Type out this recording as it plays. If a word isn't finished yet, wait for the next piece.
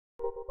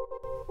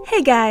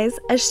Hey guys,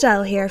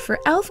 Ashelle here for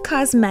e.l.f.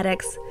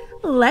 Cosmetics.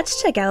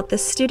 Let's check out the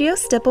Studio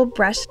Stipple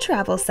Brush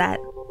Travel Set.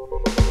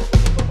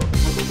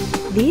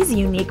 These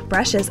unique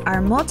brushes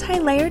are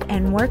multi-layered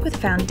and work with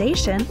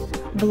foundation,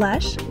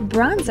 blush,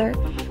 bronzer,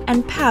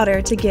 and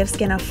powder to give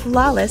skin a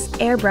flawless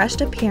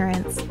airbrushed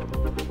appearance.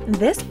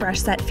 This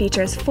brush set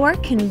features 4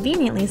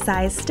 conveniently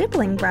sized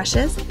stippling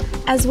brushes,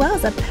 as well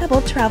as a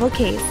pebbled travel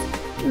case,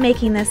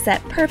 making this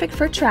set perfect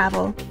for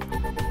travel.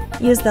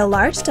 Use the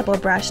large stipple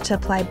brush to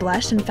apply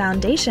blush and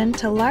foundation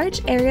to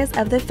large areas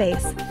of the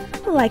face,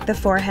 like the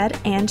forehead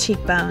and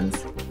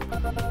cheekbones.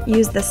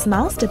 Use the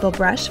small stipple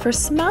brush for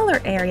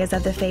smaller areas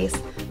of the face.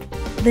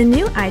 The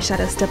new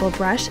eyeshadow stipple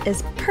brush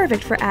is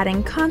perfect for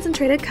adding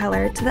concentrated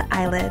color to the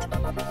eyelid.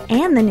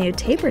 And the new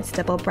tapered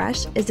stipple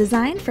brush is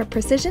designed for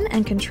precision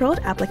and controlled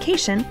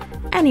application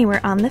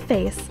anywhere on the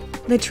face.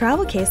 The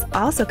travel case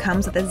also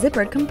comes with a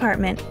zippered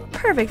compartment,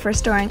 perfect for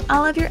storing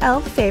all of your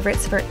e.l.f.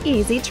 favorites for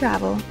easy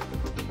travel.